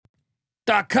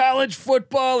The college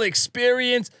football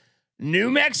experience,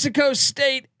 New Mexico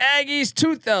State Aggies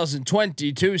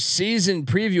 2022 season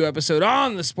preview episode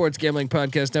on the Sports Gambling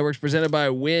Podcast Network, presented by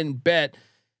WinBet.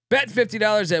 Bet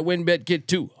 $50 at WinBet, get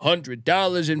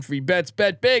 $200 in free bets.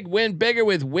 Bet big, win bigger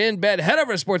with WinBet. Head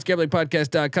over to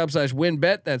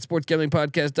sportsgamblingpodcast.com/WinBet. That's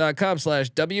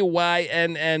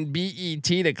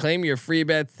sportsgamblingpodcast.com/WYNNBET to claim your free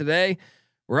bets today.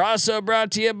 We're also brought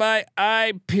to you by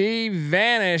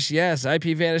IPVanish. Yes,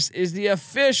 IPVanish is the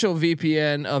official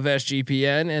VPN of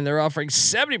SGPN, and they're offering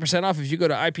 70% off if you go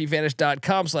to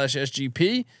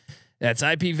IPVanish.com/SGP. That's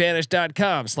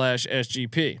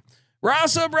IPVanish.com/SGP. We're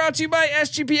also brought to you by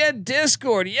SGPN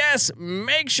Discord. Yes,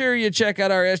 make sure you check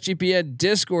out our SGPN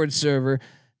Discord server,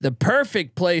 the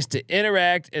perfect place to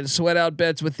interact and sweat out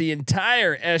bets with the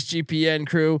entire SGPN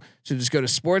crew. So just go to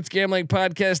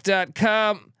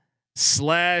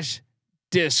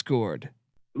sportsgamblingpodcast.com/Discord.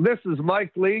 This is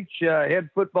Mike Leach, head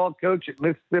football coach at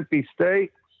Mississippi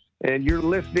State, and you're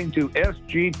listening to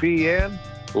SGPN.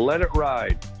 Let it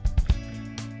ride.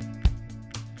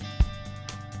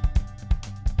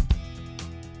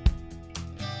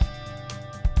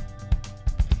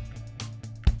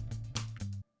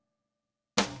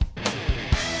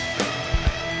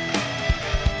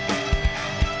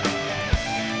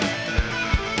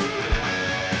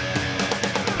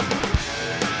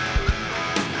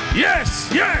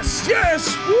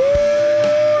 Yes. Woo!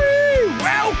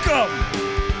 Welcome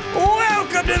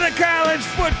to the college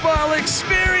football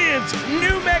experience,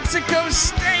 New Mexico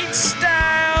State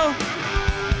style.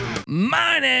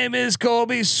 My name is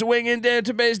Colby Swinging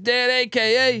Database Dad,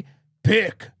 aka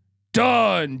Pick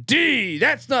Dundee.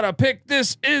 That's not a pick.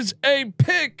 This is a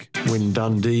pick. When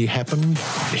Dundee happened,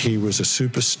 he was a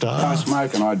superstar. I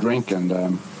smoke and I drink and I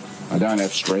don't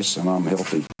have stress and I'm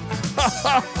healthy.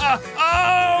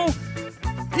 Oh,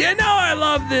 you know I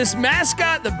love this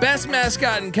mascot, the best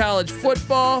mascot in college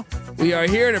football. We are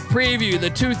here to preview the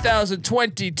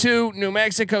 2022 New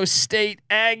Mexico State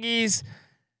Aggies.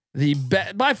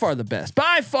 By far the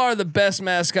best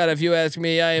mascot, if you ask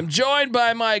me. I am joined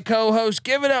by my co-host.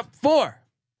 Give it up for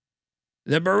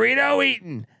the burrito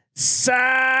eating,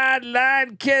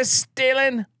 sideline kiss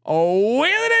stealing,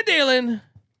 wheeling and dealing,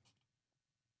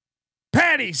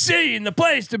 Patty C in the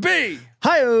place to be.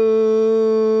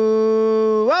 Hi-oh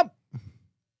up.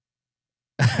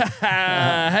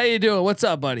 How you doing? What's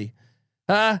up, buddy?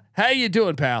 How you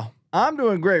doing, pal? I'm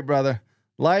doing great, brother.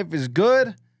 Life is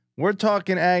good. We're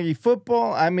talking Aggie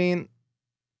football. I mean,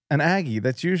 an Aggie,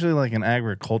 that's usually like an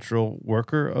agricultural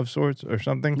worker of sorts or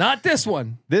something. Not this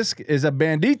one. This is a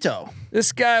bandito.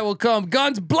 This guy will come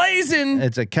guns blazing.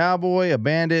 It's a cowboy, a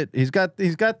bandit. He's got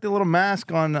the little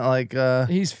mask on, like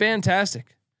he's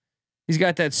fantastic. He's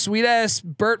got that sweet ass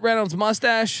Burt Reynolds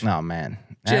mustache. Oh man.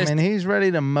 I mean, he's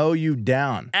ready to mow you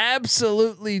down.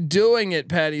 Absolutely doing it,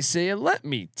 Patty C. And let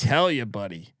me tell you,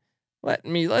 buddy.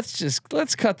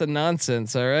 Let's cut the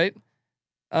nonsense. All right.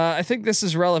 I think this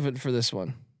is relevant for this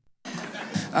one.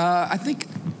 I think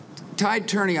tide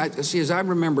turning. As I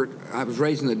remember, I was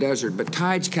raised in the desert, but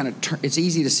tides kind of it's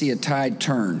easy to see a tide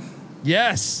turn.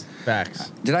 Yes.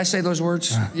 Facts. Did I say those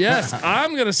words? Yes,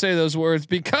 I'm gonna say those words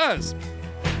because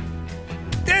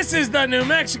this is the New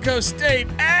Mexico State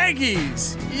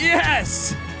Aggies.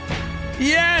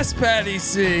 Yes, Patty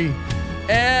C.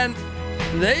 And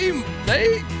they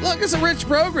look. It's a rich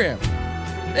program.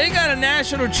 They got a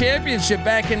national championship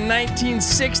back in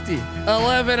 1960,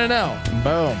 11-0.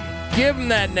 Boom. Give them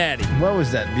that natty. What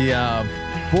was that? The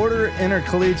Border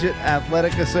Intercollegiate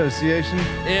Athletic Association.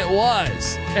 It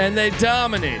was, and they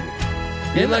dominated.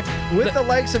 With the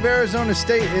likes of Arizona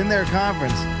State in their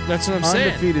conference. That's what I'm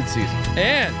saying. Undefeated season.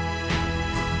 And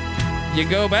you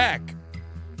go back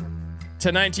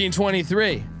to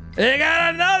 1923. They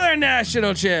got another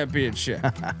national championship.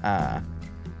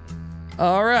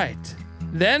 All right.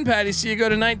 Then, Patty, so you go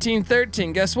to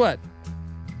 1913. Guess what?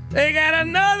 They got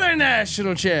another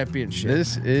national championship.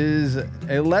 This is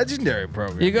a legendary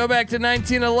program. You go back to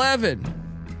 1911.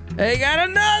 They got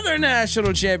another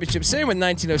national championship. Same with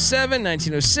 1907,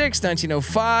 1906,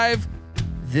 1905.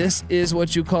 This is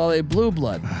what you call a blue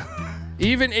blood.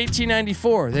 Even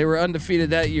 1894, they were undefeated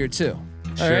that year too.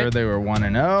 Sure, right? They were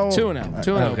 1-0. 2-0.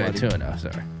 2-0. Okay, buddy. 2-0.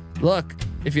 Sorry. Look,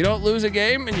 if you don't lose a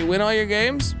game and you win all your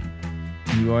games,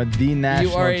 you are the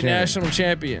national. You are a national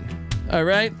champion. All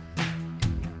right.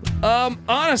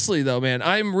 Honestly, though, man,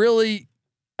 I'm really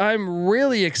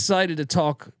excited to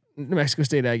talk New Mexico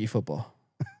State Aggie football.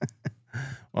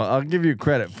 Well, I'll give you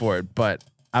credit for it, but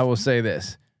I will say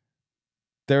this: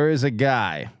 there is a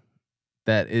guy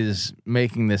that is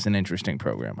making this an interesting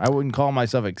program. I wouldn't call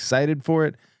myself excited for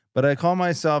it, but I call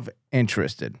myself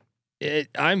interested.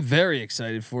 I'm very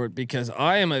excited for it because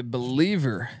I am a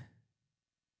believer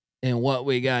in what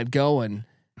we got going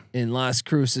in Las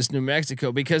Cruces, New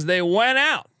Mexico, because they went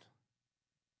out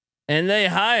and they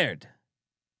hired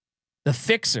the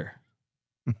fixer,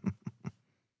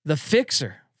 the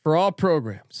fixer for all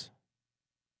programs.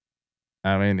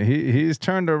 I mean, he's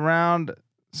turned around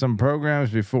some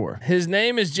programs before. His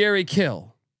name is Jerry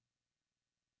Kill.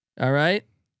 All right.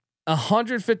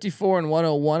 154 and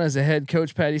 101 as a head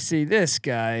coach, Patty C. This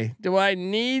guy, do I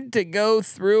need to go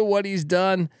through what he's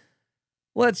done?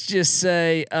 Let's just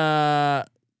say,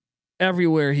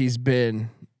 everywhere he's been,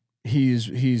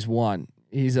 he's won.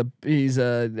 He's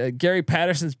a Gary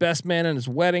Patterson's best man in his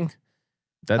wedding.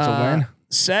 That's a win.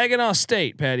 Saginaw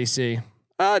State, Patty C.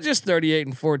 Just 38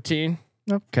 and 14.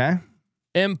 Okay.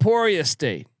 Emporia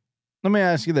State. Let me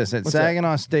ask you this: at What's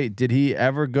Saginaw State, did he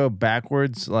ever go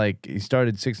backwards? Like he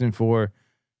started 6-4, 7-3,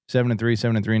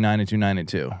 7-3, 9-2,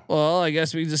 9-2. Well, I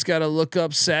guess we just got to look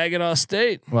up Saginaw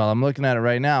State. Well, I'm looking at it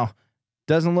right now.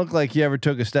 Doesn't look like he ever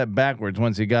took a step backwards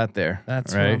once he got there.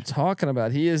 That's right? what I'm talking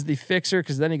about. He is the fixer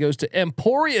because then he goes to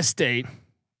Emporia State.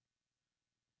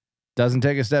 Doesn't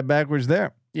take a step backwards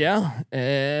there. Yeah,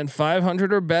 and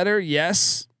 500 or better,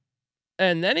 yes.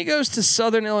 And then he goes to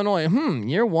Southern Illinois.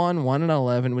 Year 1,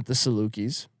 1-11 with the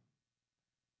Salukis.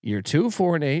 Year 2,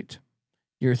 4-8.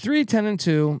 Year 3,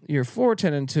 10-2. Year 4,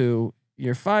 10-2.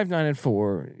 Year 5,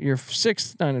 9-4. Year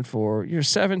 6, 9-4. Year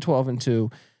 7,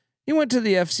 12-2. He went to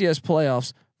the FCS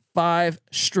playoffs 5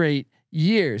 straight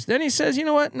years. Then he says, you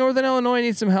know what? Northern Illinois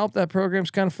needs some help. That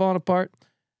program's kind of falling apart.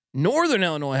 Northern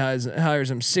Illinois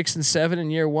hires him 6-7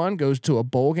 in year 1, goes to a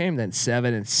bowl game, then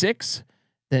 7-6,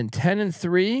 then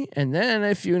 10-3. And then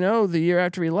if you know the year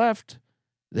after he left,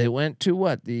 they went to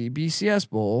what? The BCS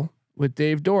bowl with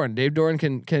Dave Doran. Dave Doran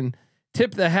can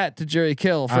tip the hat to Jerry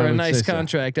Kill for a nice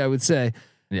contract, I would say.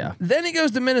 Yeah. Then he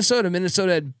goes to Minnesota.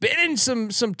 Minnesota had been in some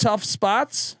tough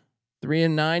spots.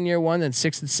 3-9 year 1, then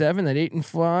 6-7, then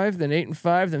 8-5, then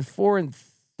 8-5, then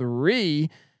 4-3.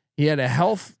 He had a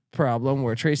health problem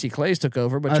where Tracy Clays took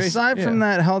over. But aside from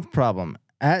that health problem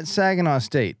at Saginaw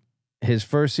State, his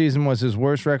first season was his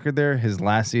worst record there. His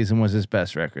last season was his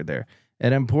best record there.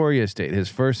 At Emporia State, his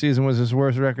first season was his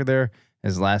worst record there.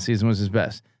 His last season was his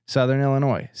best. Southern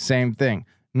Illinois, same thing.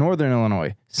 Northern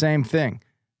Illinois, same thing.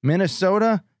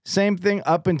 Minnesota, same thing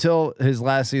up until his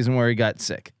last season where he got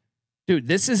sick. Dude,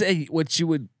 this is a good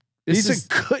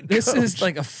coach. This is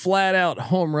like a flat out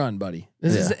home run, buddy.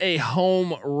 This is a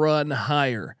home run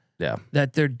hire. Yeah.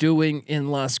 That they're doing in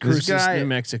Las Cruces, New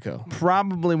Mexico.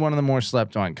 Probably one of the more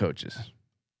slept on coaches.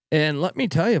 And let me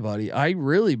tell you, buddy, I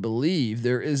really believe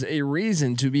there is a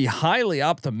reason to be highly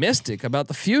optimistic about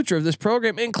the future of this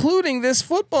program, including this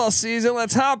football season.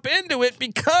 Let's hop into it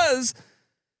because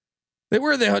they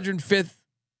were the 105th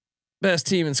best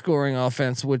team in scoring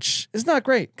offense, which is not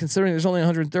great considering there's only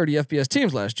 130 FBS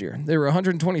teams last year. They were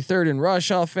 123rd in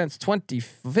rush offense,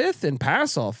 25th in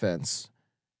pass offense,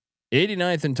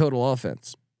 89th in total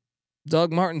offense.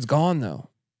 Doug Martin's gone though.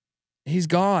 He's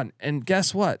gone. And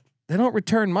guess what? They don't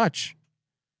return much.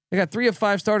 They got 3 of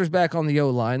 5 starters back on the O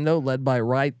line though, led by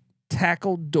right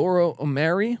tackle Doro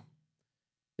Omeri.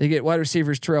 They get wide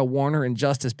receivers Terrell Warner and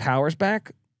Justice Powers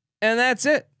back. And that's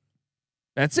it.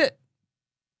 That's it.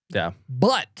 Yeah.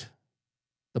 But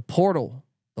the portal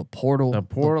is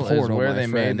where they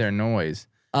made their noise.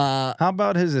 How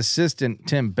about his assistant,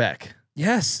 Tim Beck?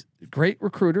 Yes. Great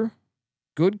recruiter,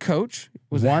 good coach.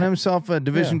 Won himself a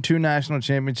Division II national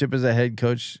championship as a head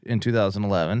coach in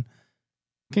 2011.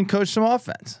 Can coach some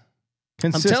offense.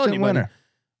 Consistent winner.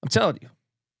 I'm telling you.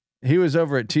 He was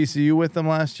over at TCU with them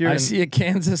last year. I see a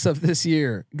Kansas of this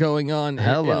year going on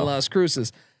in Las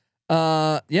Cruces.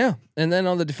 Yeah. And then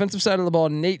on the defensive side of the ball,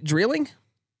 Nate Drilling.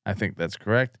 I think that's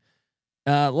correct.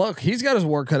 Look, he's got his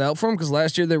work cut out for him because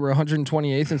last year they were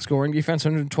 128th in scoring defense,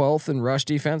 112th in rush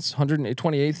defense,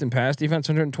 128th in pass defense,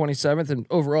 127th in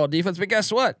overall defense. But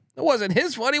guess what? It wasn't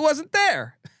his fault. He wasn't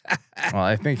there. Well,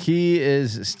 I think he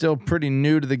is still pretty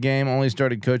new to the game. Only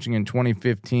started coaching in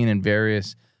 2015 in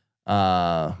various,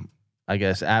 I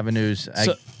guess, avenues.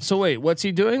 So wait, what's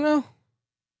he doing though?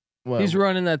 Well, he's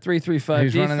running that 3-3-5.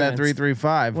 He's running that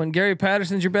 3-3-5. When Gary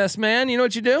Patterson's your best man, you know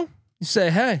what you do? You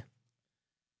say, "Hey,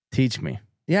 teach me."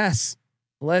 Yes,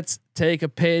 let's take a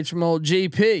page from old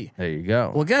GP. There you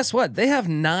go. Well, guess what? They have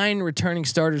 9 returning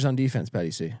starters on defense, Patty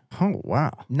C. Oh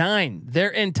wow, 9. Their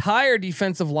entire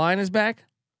defensive line is back.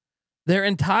 Their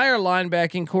entire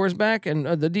linebacking core is back, and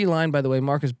the D line, by the way,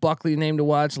 Marcus Buckley named to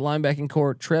watch. Linebacking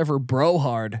core, Trevor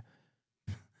Brohard.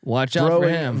 Watch out for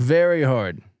him. Very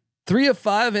hard. 3 of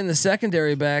 5 in the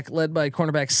secondary back, led by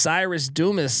cornerback Cyrus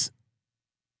Dumas.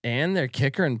 And their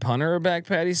kicker and punter are back,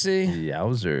 Patty C.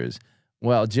 Yowzers.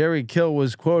 Well, Jerry Kill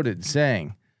was quoted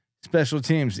saying, "Special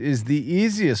teams is the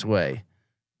easiest way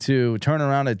to turn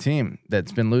around a team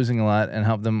that's been losing a lot and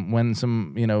help them win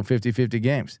some, 50-50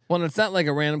 games." Well, it's not like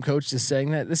a random coach just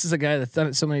saying that. This is a guy that's done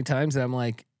it so many times that I'm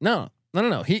like, no.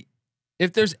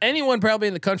 If there's anyone probably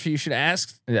in the country you should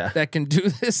ask that can do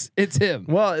this, it's him.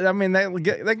 Well, I mean,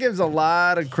 that gives a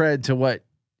lot of cred to what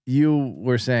you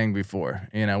were saying before,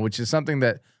 which is something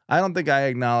that I don't think I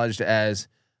acknowledged as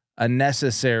a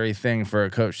necessary thing for a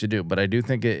coach to do. But I do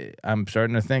think I'm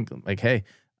starting to think like, hey,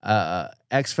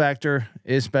 X factor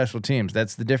is special teams.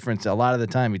 That's the difference a lot of the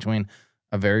time between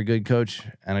a very good coach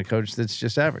and a coach that's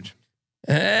just average.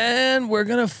 And we're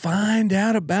going to find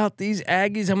out about these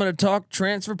Aggies. I'm going to talk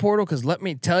transfer portal because let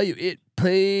me tell you, it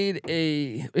played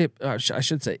a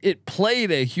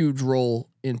huge role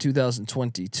in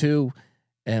 2022.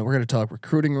 And we're going to talk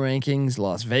recruiting rankings,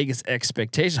 Las Vegas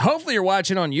expectations. Hopefully you're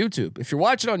watching on YouTube. If you're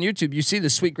watching on YouTube, you see the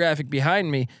sweet graphic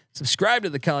behind me. Subscribe to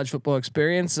the College Football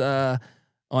Experience on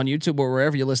YouTube or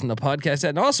wherever you listen to podcasts at.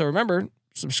 And also remember,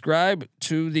 subscribe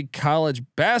to the College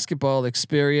Basketball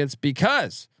Experience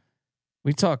because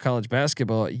we talk college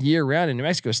basketball year round, and New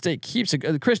Mexico State keeps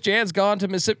it. Chris Jan's gone to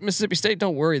Mississippi State.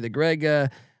 Don't worry, the Greg, hire.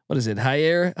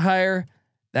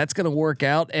 That's going to work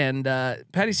out. And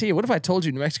Patty C, what if I told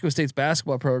you New Mexico State's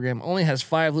basketball program only has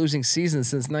 5 losing seasons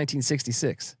since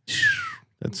 1966?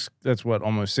 That's what,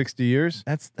 almost 60 years.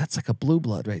 That's like a blue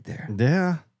blood right there.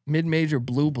 Yeah, mid-major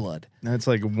blue blood. That's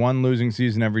like 1 losing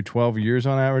season every 12 years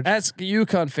on average. Ask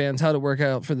UConn fans how to work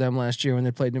out for them last year when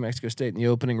they played New Mexico State in the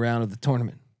opening round of the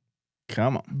tournament.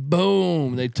 Come on.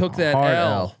 Boom. They took that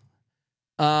L.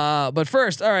 But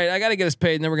first, all right, I got to get us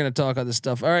paid and then we're going to talk on this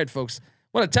stuff. All right, folks,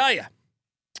 I want to tell you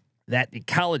that the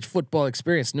College Football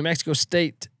Experience, New Mexico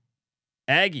State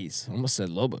Aggies, almost said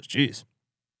Lobos. Jeez.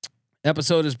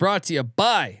 Episode is brought to you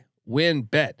by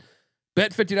WinBet.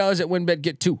 Bet $50 at WinBet,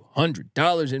 get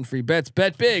 $200 in free bets.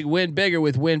 Bet big, win bigger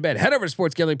with WinBet. Head over to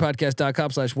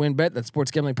sportsgamblingpodcast.com/WinBet. That's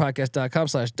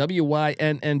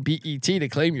sportsgamblingpodcast.com/WYNNBET to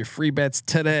claim your free bets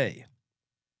today.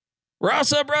 We're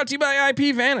also brought to you by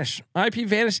IP Vanish. IP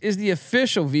Vanish is the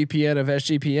official VPN of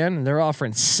SGPN, and they're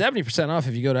offering 70% off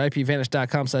if you go to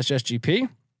ipvanish.com/SGP.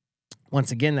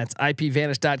 Once again, that's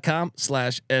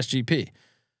ipvanish.com/SGP.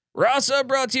 We're also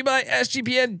brought to you by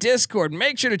SGPN Discord.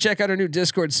 Make sure to check out our new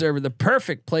Discord server, the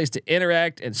perfect place to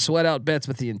interact and sweat out bets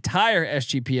with the entire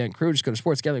SGPN crew. Just go to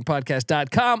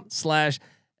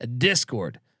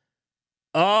sportsgamblingpodcast.com/Discord.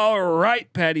 All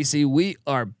right, Patty C, we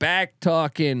are back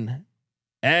talking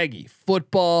Aggie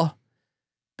football.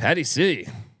 Patty C,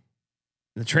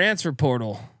 the transfer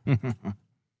portal.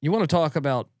 You want to talk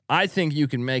about, I think you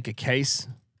can make a case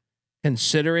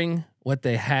considering what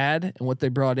they had and what they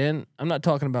brought in. I'm not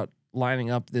talking about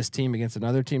lining up this team against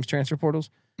another team's transfer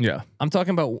portals. Yeah. I'm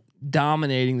talking about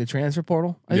dominating the transfer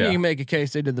portal. I think you can make a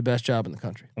case they did the best job in the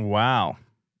country. Wow.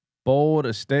 Bold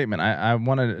a statement. I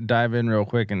want to dive in real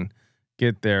quick and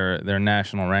get their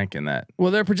national rank in that. Well,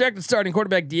 their projected starting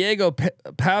quarterback, Diego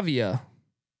Pavia,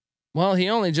 well, he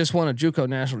only just won a JUCO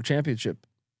national championship.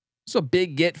 It's a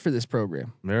big get for this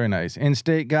program. Very nice.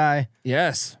 In-state guy.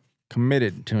 Yes.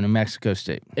 Committed to New Mexico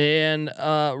State. And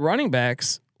running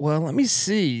backs, well, let me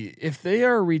see if they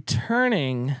are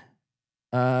returning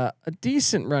a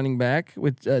decent running back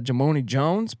with Jamoni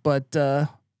Jones, but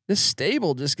this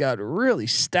stable just got really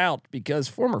stout because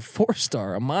former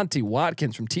 4-star Amonte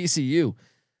Watkins from TCU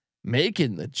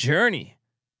making the journey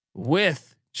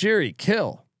with Jerry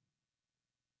Kill.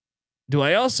 Do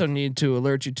I also need to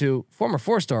alert you to former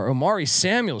 4-star Omari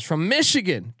Samuels from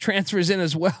Michigan transfers in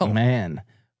as well? Man.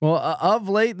 Well, of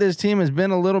late, this team has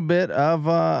been a little bit of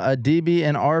a DB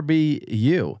and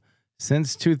RBU.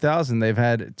 Since 2000, they've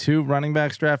had 2 running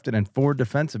backs drafted and 4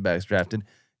 defensive backs drafted.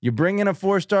 You bring in a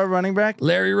 4-star running back,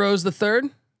 Larry Rose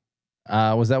III.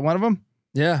 Was that one of them?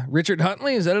 Yeah, Richard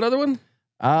Huntley. Is that another one?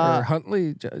 Or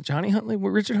Huntley, Johnny Huntley,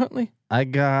 Richard Huntley. I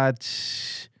got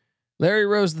Larry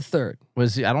Rose III.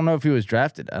 Was he? I don't know if he was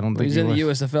drafted. I don't think He's in the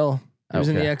USFL. He was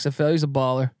in the XFL. He's a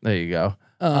baller. There you go.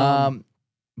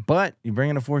 But you bring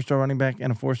in a 4-star running back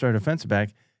and a 4-star defensive back.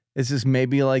 This is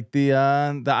maybe like the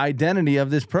identity of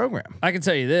this program. I can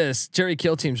tell you this: Jerry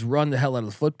Kill teams run the hell out of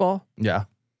the football. Yeah.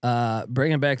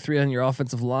 Bringing back 3 on your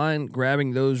offensive line,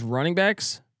 grabbing those running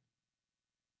backs.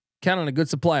 Count on a good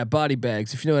supply of body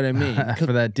bags, if you know what I mean.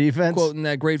 For that defense. Quoting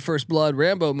that great First Blood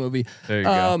Rambo movie. There you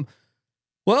go.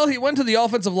 Well, he went to the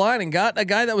offensive line and got a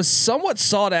guy that was somewhat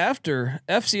sought after.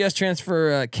 FCS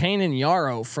transfer Kanan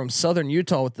Yarrow from Southern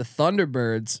Utah with the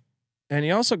Thunderbirds. And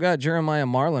he also got Jeremiah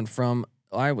Marlin from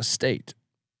Iowa State.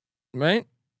 Right?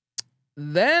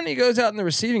 Then he goes out in the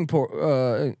receiving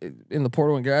in the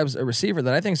portal and grabs a receiver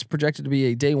that I think is projected to be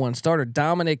a day one starter,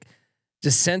 Dominic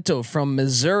DeCento from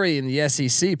Missouri in the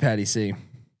SEC. Patty C.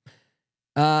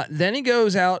 Then he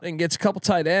goes out and gets a couple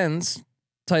tight ends.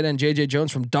 Tight end JJ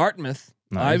Jones from Dartmouth,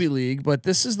 nice. Ivy League, but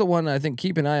this is the one I think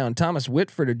keep an eye on. Thomas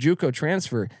Whitford, a JUCO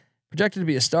transfer, projected to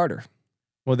be a starter.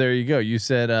 Well, there you go. You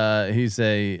said he's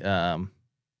a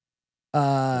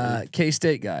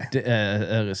K-State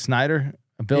guy. Snyder,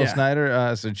 Bill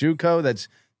Snyder. So JUCO. That's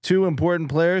two important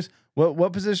players.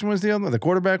 What position was the other one? The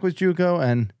quarterback was JUCO,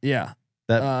 and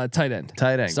that tight end.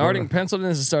 Tight end. Starting penciled in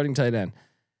as a starting tight end.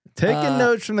 Taking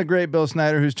notes from the great Bill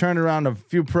Snyder, who's turned around a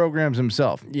few programs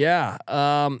himself. Yeah.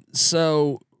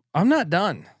 So I'm not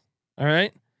done. All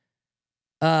right.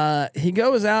 He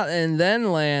goes out and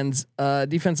then lands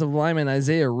defensive lineman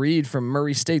Isaiah Reed from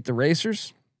Murray State, the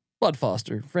Racers. Bud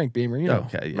Foster, Frank Beamer,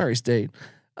 Murray State.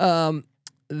 Then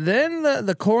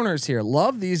the corners here,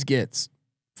 love these gets.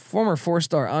 Former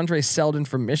 4-star Andre Seldon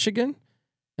from Michigan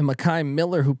and Mekhi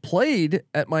Miller, who played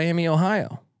at Miami,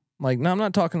 Ohio. Like, no, I'm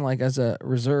not talking like as a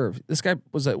reserve. This guy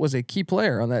was a key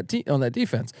player on that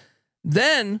defense.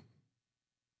 Then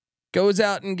goes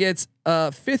out and gets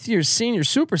fifth-year senior,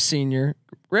 super senior,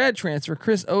 grad transfer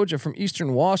Chris Oja from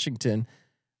Eastern Washington.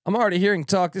 I'm already hearing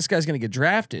talk. This guy's going to get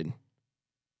drafted.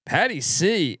 Patty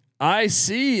C. I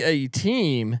see a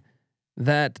team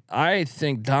that I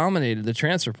think dominated the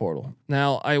transfer portal.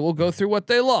 Now I will go through what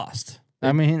they lost.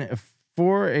 I mean,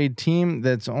 for a team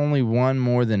that's only won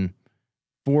more than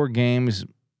 4 games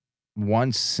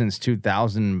once since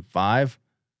 2005,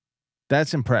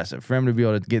 that's impressive for him to be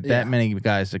able to get that many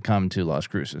guys to come to Las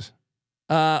Cruces.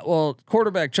 Well,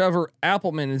 quarterback Trevor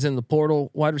Appleman is in the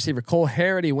portal. Wide receiver Cole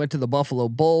Harrity went to the Buffalo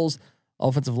Bulls.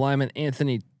 Offensive lineman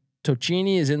Anthony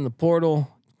Tocchini is in the portal.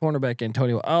 Cornerback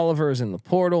Antonio Oliver is in the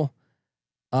portal.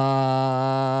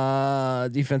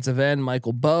 Defensive end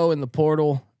Michael Bowe in the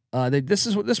portal.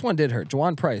 This one did hurt.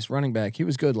 Juwan Price, running back, he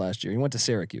was good last year. He went to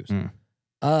Syracuse.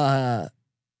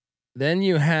 Then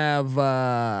you have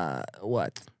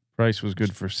what? Price was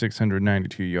good for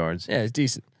 692 yards. Yeah, he's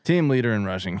decent. Team leader in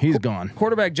rushing. He's gone.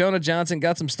 Quarterback Jonah Johnson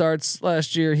got some starts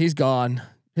last year. He's gone.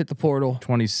 Hit the portal.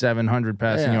 2,700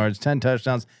 passing yards, 10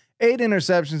 touchdowns, 8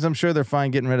 interceptions. I'm sure they're fine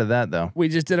getting rid of that though. We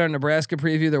just did our Nebraska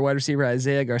preview. Their wide receiver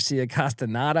Isaiah Garcia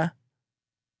Castaneda.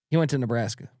 He went to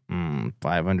Nebraska.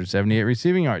 578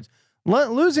 receiving yards.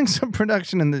 Losing some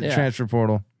production in the transfer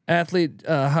portal. Athlete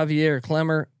Javier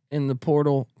Clemmer in the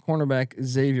portal. Cornerback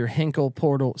Xavier Hinkle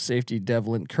portal. Safety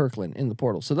Devlin Kirkland in the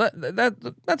portal. So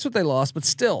that's what they lost. But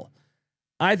still,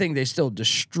 I think they still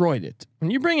destroyed it.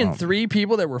 When you bring in 3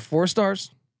 people that were 4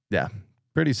 stars, yeah,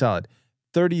 pretty solid.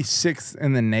 36th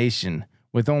in the nation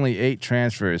with only 8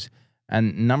 transfers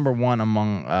and number 1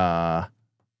 among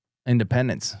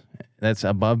independents. That's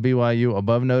above BYU,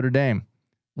 above Notre Dame.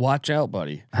 Watch out,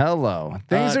 buddy. Hello.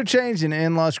 Things are changing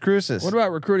in Las Cruces. What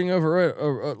about recruiting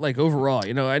overall?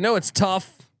 You know, I know it's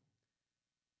tough.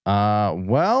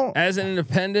 Well, as an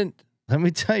independent, let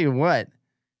me tell you what,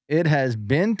 it has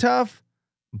been tough,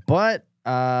 but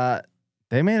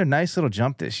they made a nice little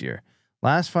jump this year.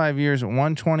 Last 5 years,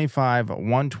 125,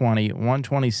 120,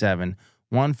 127,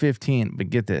 115.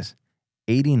 But get this,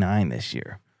 89 this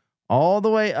year, all the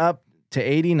way up to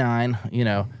 89. You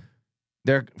know,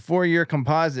 their 4-year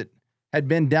composite had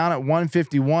been down at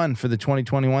 151 for the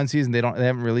 2021 season. They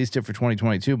haven't released it for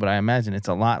 2022, but I imagine it's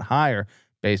a lot higher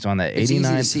based on that. It's 89th,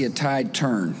 easy to see a tide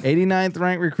turn. 89th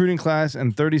ranked recruiting class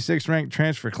and 36th ranked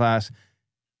transfer class.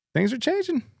 Things are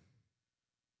changing.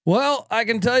 Well, I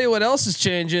can tell you what else is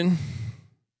changing.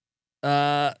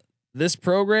 This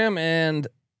program and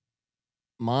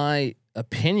my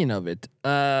opinion of it.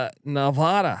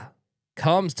 Nevada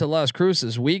comes to Las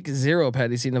Cruces week 0.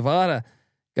 Patty C. Nevada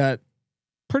got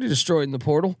pretty destroyed in the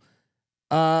portal.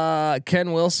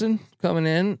 Ken Wilson coming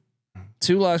in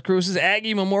to Las Cruces,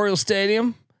 Aggie Memorial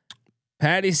Stadium.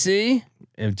 Patty C.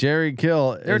 If Jerry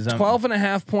Kill they're is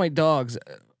 12.5 point dogs.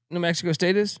 New Mexico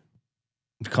State is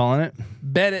calling it.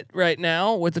 Bet it right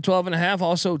now with the 12.5.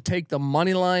 Also take the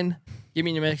money line. Give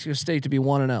me New Mexico State to be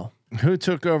 1-0. Who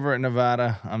took over at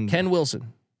Nevada? Ken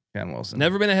Wilson. Ken Wilson.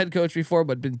 Never been a head coach before,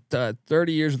 but been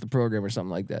 30 years with the program or something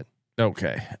like that.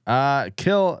 Okay.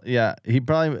 Kill. Yeah, he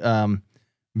probably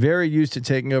very used to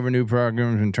taking over new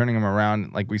programs and turning them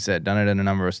around. Like we said, done it in a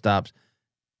number of stops.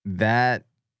 That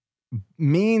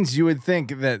means you would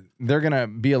think that they're gonna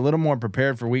be a little more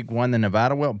prepared for week 1 than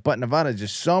Nevada will. But Nevada is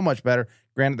just so much better.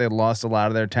 Granted, they lost a lot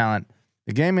of their talent.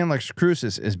 The game in Las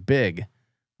Cruces is big.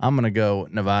 I'm gonna go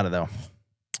Nevada though.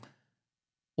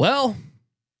 Well,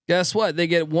 guess what? They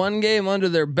get 1 game under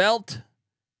their belt,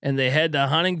 and they head to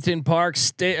Huntington Bank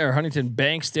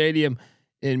Stadium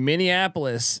in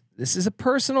Minneapolis. This is a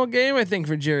personal game, I think,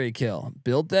 for Jerry Kill.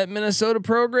 Built that Minnesota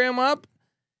program up.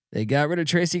 They got rid of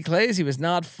Tracy Claeys. He was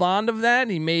not fond of that.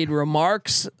 He made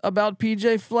remarks about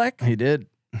PJ Fleck. He did.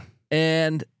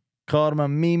 And called him a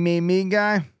me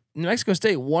guy. New Mexico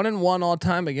State 1-1 all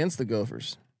time against the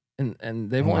Gophers. And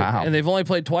they've only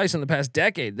played twice in the past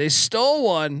decade. They stole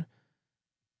one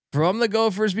from the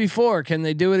Gophers before. Can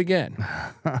they do it again?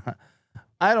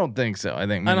 I don't think so. I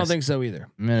don't think so either.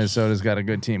 Minnesota's got a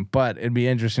good team, but it'd be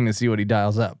interesting to see what he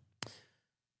dials up.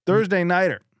 Thursday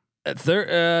nighter.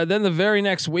 Then the very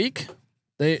next week,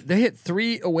 they hit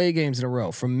 3 away games in a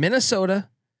row from Minnesota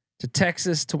to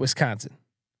Texas to Wisconsin.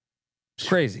 It's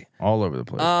crazy. All over the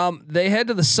place. They head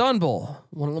to the Sun Bowl,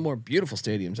 one of the more beautiful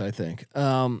stadiums, I think.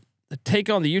 Take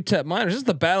on the UTEP Miners. This is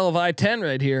the battle of I-10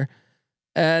 right here.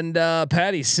 And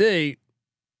Patty C,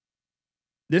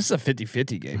 this is a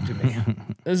 50-50 game to me.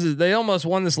 They almost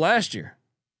won this last year.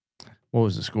 What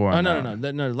was the score? Oh, no.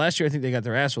 Last year I think they got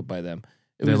their ass whooped by them.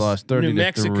 They lost 30 New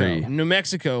Mexico. 3. New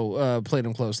Mexico played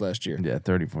them close last year. Yeah,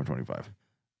 34-25.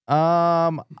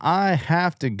 I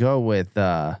have to go with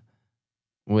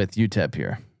UTEP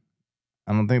here.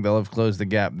 I don't think they'll have closed the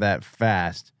gap that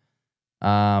fast.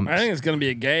 I think it's going to be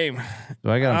a game.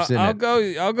 So I got them sitting. I'll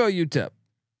go UTEP.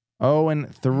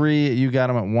 0-3. You got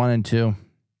them at 1-2.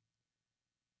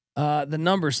 The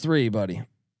number's 3, buddy.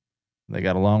 They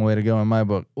got a long way to go in my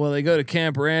book. Well, they go to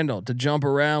Camp Randall to jump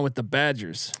around with the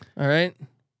Badgers. All right.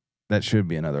 That should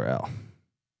be another L.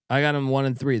 I got them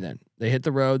 1-3 then. They hit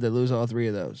the road. They lose all 3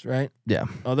 of those, right? Yeah.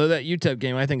 Although that UTEP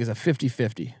game, I think, is a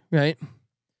 50-50, right?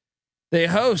 They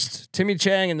host Timmy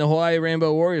Chang and the Hawaii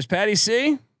Rainbow Warriors. Patty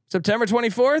C, September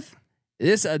 24th.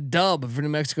 This a dub for New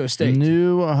Mexico State.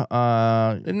 New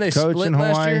didn't they coach split in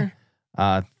last Hawaii, year?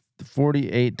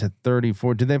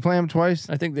 48-34. Did they play them twice?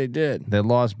 I think they did. They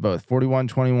lost both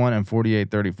 41-21 and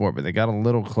 48-34, but they got a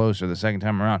little closer the second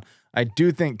time around. I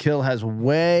do think Kill has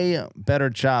way better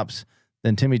chops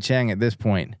than Timmy Chang at this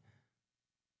point.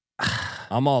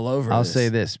 I'm all over. I'll say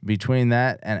this: between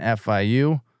that and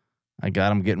FIU, I got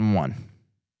them getting 1.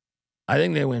 I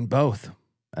think they win both.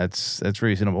 That's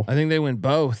reasonable. I think they win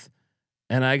both,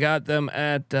 and I got them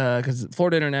at because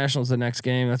Florida International is the next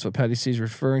game. That's what Patty C is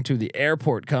referring to. The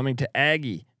airport coming to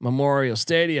Aggie Memorial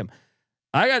Stadium.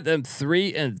 I got them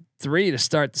 3-3 to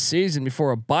start the season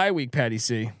before a bye week. Patty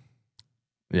C.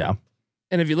 Yeah.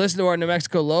 And if you listen to our New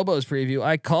Mexico Lobos preview,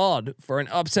 I called for an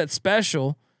upset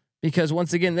special because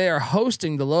once again they are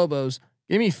hosting the Lobos.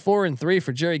 Give me 4-3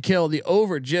 for Jerry Kill. The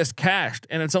over just cashed,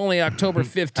 and it's only October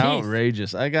 15th.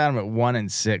 Outrageous! I got them at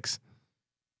 1-6.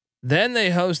 Then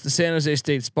they host the San Jose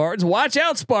State Spartans. Watch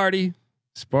out, Sparty!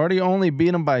 Sparty only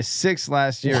beat them by 6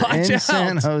 last year in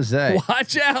San Jose.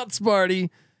 Watch out, Sparty!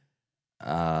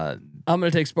 I'm gonna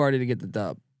take Sparty to get the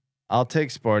dub. I'll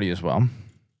take Sparty as well.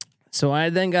 So I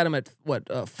then got him at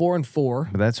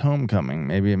 4-4. But that's homecoming.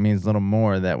 Maybe it means a little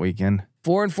more that weekend.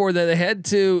 4-4. Then they head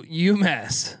to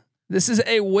UMass. This is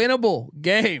a winnable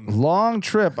game. Long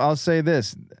trip. I'll say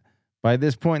this: by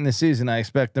this point in the season, I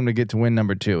expect them to get to win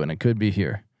number 2, and it could be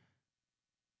here.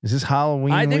 Is this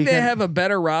Halloween? I think weekend? they have a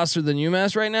better roster than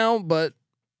UMass right now, but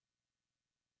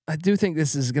I do think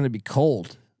this is going to be cold.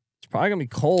 It's probably going to be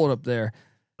cold up there.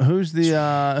 Who's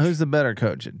the better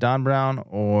coach, Don Brown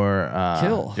or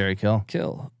Kill? Jerry Kill?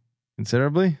 Kill.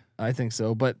 Considerably. I think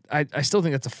so, but I still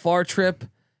think it's a far trip.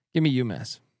 Give me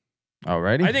UMass.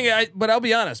 Alrighty. But I'll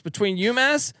be honest. Between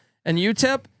UMass and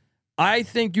UTEP, I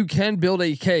think you can build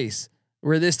a case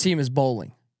where this team is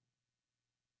bowling.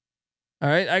 All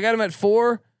right, I got them at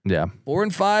 4. Yeah.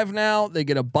 4-5 now. They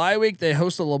get a bye week. They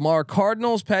host the Lamar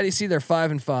Cardinals. Patty C, they're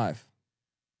 5-5.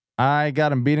 I got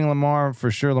them beating Lamar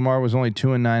for sure. Lamar was only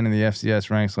 2-9 in the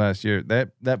FCS ranks last year.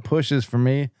 That pushes for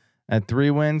me at 3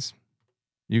 wins.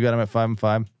 You got them at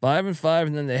 5-5. 5-5,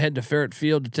 and then they head to Ferret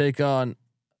Field to take on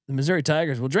the Missouri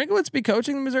Tigers. Will Drinkowitz be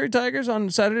coaching the Missouri Tigers on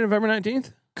Saturday, November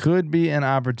 19th? Could be an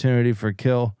opportunity for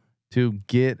Kill to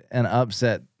get an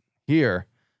upset here.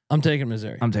 I'm taking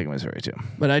Missouri. I'm taking Missouri too.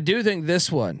 But I do think this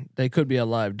one, they could be a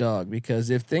live dog because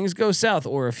if things go south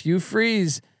or if Hugh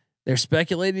Freeze, they're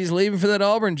speculating he's leaving for that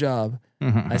Auburn job.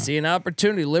 I see an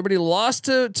opportunity. Liberty lost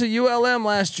to ULM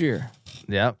last year.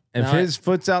 Yep. If Now his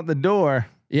foot's out the door.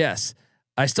 Yes.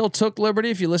 I still took Liberty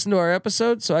if you listen to our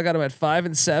episode. So I got him at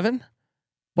 5-7,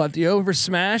 but the over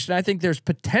smashed. And I think there's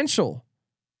potential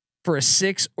for a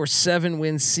 6 or 7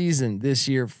 win season this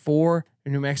year for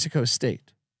New Mexico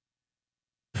State.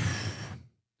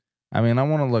 I mean, I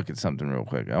want to look at something real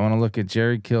quick. I want to look at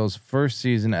Jerry Kill's first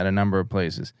season at a number of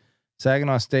places.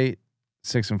 Saginaw State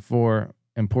 6-4,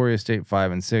 Emporia State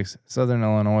 5-6, Southern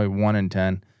Illinois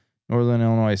 1-10, Northern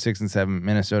Illinois 6-7,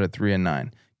 Minnesota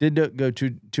 3-9. Did go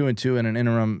 2-2 in an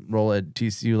interim role at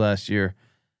TCU last year.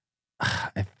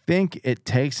 I think it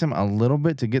takes him a little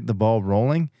bit to get the ball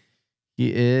rolling.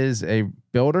 He is a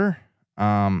builder.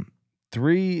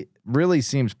 3 really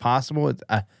seems possible.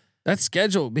 That's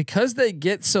scheduled because they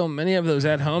get so many of those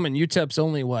at home, and UTEP's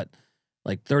only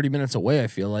like 30 minutes away. I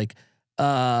feel like.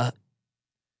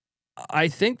 I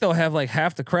think they'll have like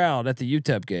half the crowd at the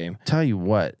UTEP game. Tell you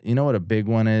what a big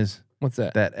one is. What's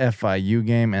that? That FIU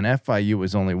game, and FIU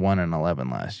was only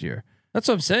 1-11 last year. That's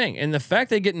what I'm saying. And the fact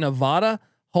they get Nevada,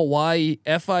 Hawaii,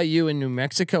 FIU, and New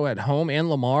Mexico at home, and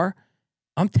Lamar,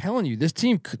 I'm telling you, this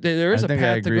team there is a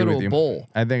path to go to a bowl.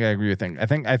 I think I agree with you. I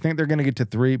think they're going to get to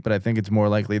 3, but I think it's more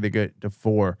likely they get to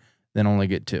 4 than only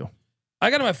get 2. I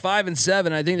got them at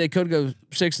 5-7. I think they could go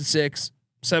 6-6,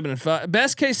 7-5.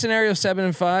 Best case scenario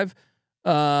 7-5.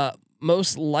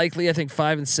 Most likely, I think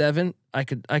 5-7. I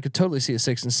could totally see a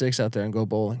 6-6 out there and go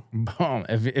bowling. Boom!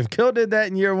 If Kill did that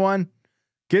in year 1,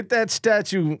 get that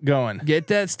statue going. Get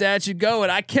that statue going.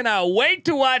 I cannot wait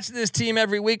to watch this team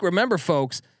every week. Remember,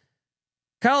 folks,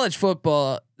 college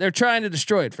football, they're trying to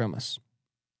destroy it from us.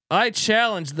 I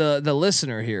challenge the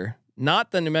listener here,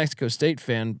 not the New Mexico State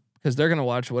fan, because they're going to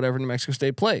watch whatever New Mexico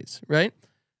State plays, right?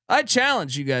 I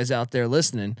challenge you guys out there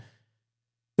listening.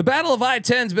 The Battle of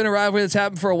I-10 has been a rivalry that's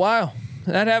happened for a while.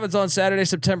 That happens on Saturday,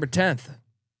 September 10th.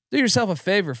 Do yourself a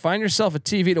favor. Find yourself a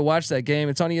TV to watch that game.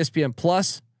 It's on ESPN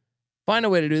Plus. Find a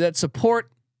way to do that.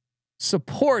 Support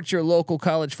your local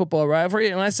college football rivalry.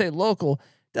 And when I say local,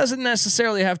 doesn't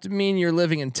necessarily have to mean you're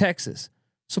living in Texas.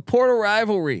 Support a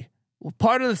rivalry. Well,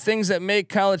 part of the things that make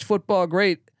college football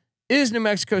great is New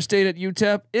Mexico State at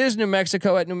UTEP, is New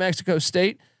Mexico at New Mexico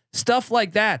State, stuff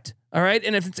like that. All right.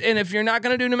 And if you're not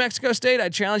going to do New Mexico State, I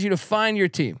challenge you to find your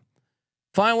team.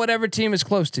 Find whatever team is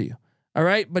close to you. All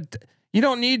right. But you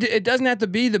don't need to, it doesn't have to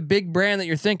be the big brand that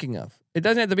you're thinking of. It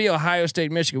doesn't have to be Ohio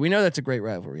State, Michigan. We know that's a great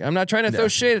rivalry. I'm not trying to throw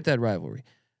shade at that rivalry.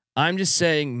 I'm just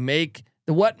saying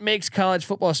what makes college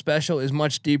football special is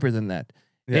much deeper than that.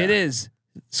 Yeah. It is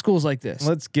schools like this.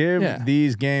 Let's give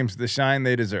these games the shine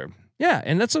they deserve. Yeah,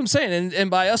 and that's what I'm saying. And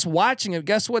by us watching it,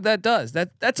 guess what that does?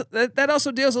 That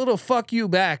also deals a little fuck you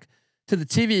back to the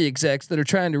TV execs that are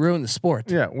trying to ruin the sport.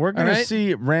 Yeah, we're gonna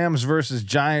see Rams versus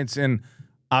Giants in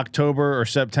October or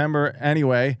September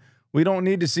anyway. We don't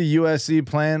need to see USC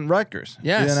playing Rutgers.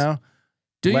 Yes.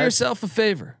 Do yourself a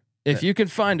favor if you can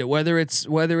find it. Whether it's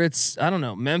I don't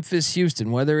know, Memphis,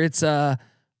 Houston. Whether it's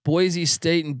Boise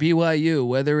State and BYU.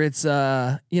 Whether it's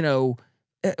UConn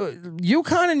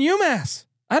and UMass.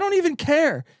 I don't even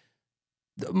care.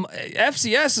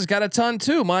 FCS has got a ton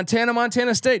too.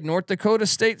 Montana State, North Dakota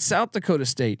State, South Dakota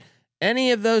State.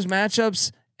 Any of those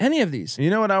matchups, any of these. You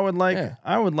know what I would like? Yeah.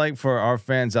 I would like for our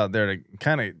fans out there to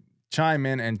kind of chime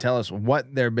in and tell us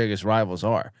what their biggest rivals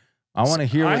are. I want to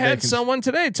hear. I had someone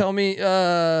today tell me.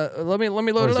 Let me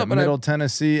load it up. Middle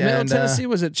Tennessee. Tennessee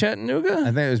was it Chattanooga?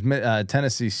 I think it was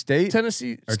Tennessee State.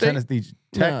 Tennessee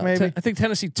Tech, maybe. I think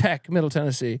Tennessee Tech, Middle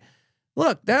Tennessee.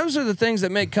 Look, those are the things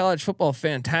that make college football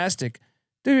fantastic.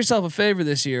 Do yourself a favor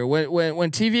this year.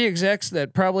 When TV execs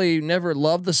that probably never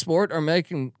loved the sport are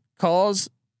making calls,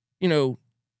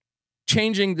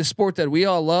 changing the sport that we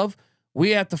all love, we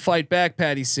have to fight back,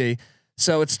 Patty C.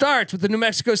 So it starts with the New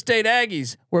Mexico State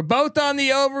Aggies. We're both on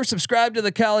the over. Subscribe to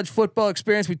the College Football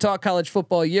Experience. We talk college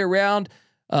football year round.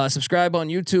 Subscribe on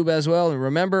YouTube as well, and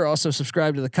remember, also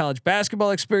subscribe to the College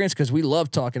Basketball Experience because we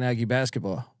love talking Aggie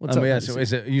basketball. What's up? Yeah, so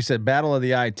is it? You said Battle of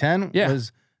the I-10. Yeah,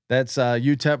 that's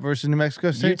UTEP versus New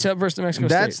Mexico State. UTEP versus New Mexico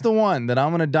State. That's the one that I'm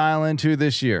going to dial into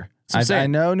this year. I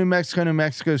know New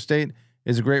Mexico State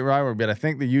is a great rivalry, but I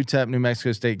think the UTEP New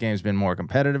Mexico State game has been more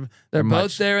competitive. They're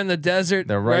both there in the desert.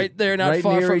 They're right there, not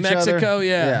far from Mexico.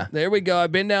 Yeah, there we go.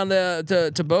 I've been down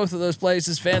to both of those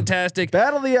places. Fantastic.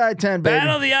 Battle of the I-10, baby.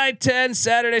 Battle of the I-10,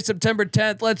 Saturday, September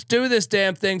 10th. Let's do this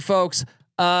damn thing, folks.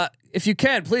 If you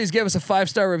can, please give us a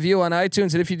 5-star review on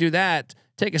iTunes, and if you do that,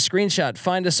 take a screenshot.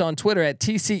 Find us on Twitter at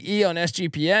TCE on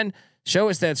SGPN. Show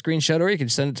us that screenshot, or you can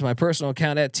send it to my personal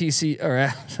account at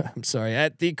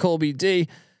at the Colby D.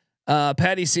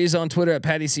 Patty C's on Twitter at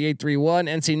Patty C831.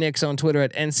 NC Nick's on Twitter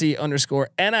at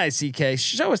NC_NICK.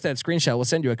 Show us that screenshot. We'll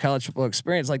send you a college football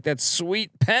experience like that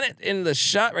sweet pennant in the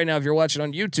shot right now. If you're watching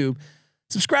on YouTube,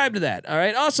 subscribe to that. All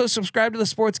right. Also subscribe to the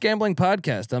Sports Gambling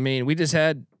Podcast. I mean, we just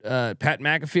had Pat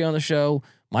McAfee on the show,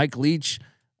 Mike Leach,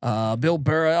 Bill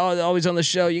Burr, always on the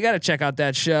show. You got to check out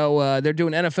that show. They're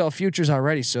doing NFL futures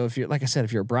already. So if you're, like I said,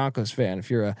 if you're a Broncos fan, if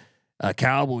you're a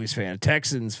Cowboys fan, a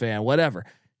Texans fan, whatever,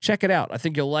 check it out. I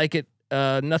think you'll like it.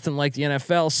 Nothing like the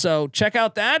NFL. So check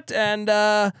out that. And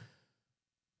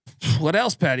What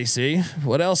else, Patty C?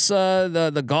 What else?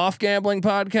 The golf gambling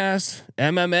podcast,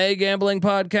 MMA gambling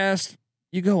podcast.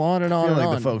 You go on and on. I feel and like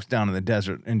on. the folks down in the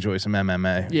desert enjoy some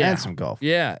MMA and some golf.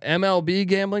 Yeah, MLB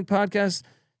gambling podcast.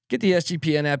 Get the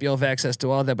SGPN app. You'll have access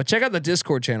to all that. But check out the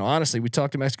Discord channel. Honestly, we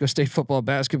talk to Mexico State football,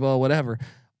 basketball, whatever,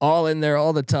 all in there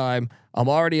all the time. I'm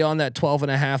already on that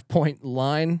 12.5 point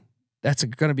line. That's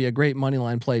going to be a great money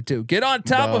line play too. Get on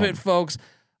top of it, folks.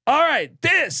 All right,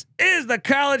 this is the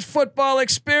college football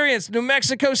experience, New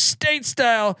Mexico State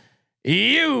style.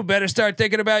 You better start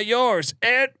thinking about yours.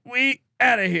 And we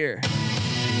out of here.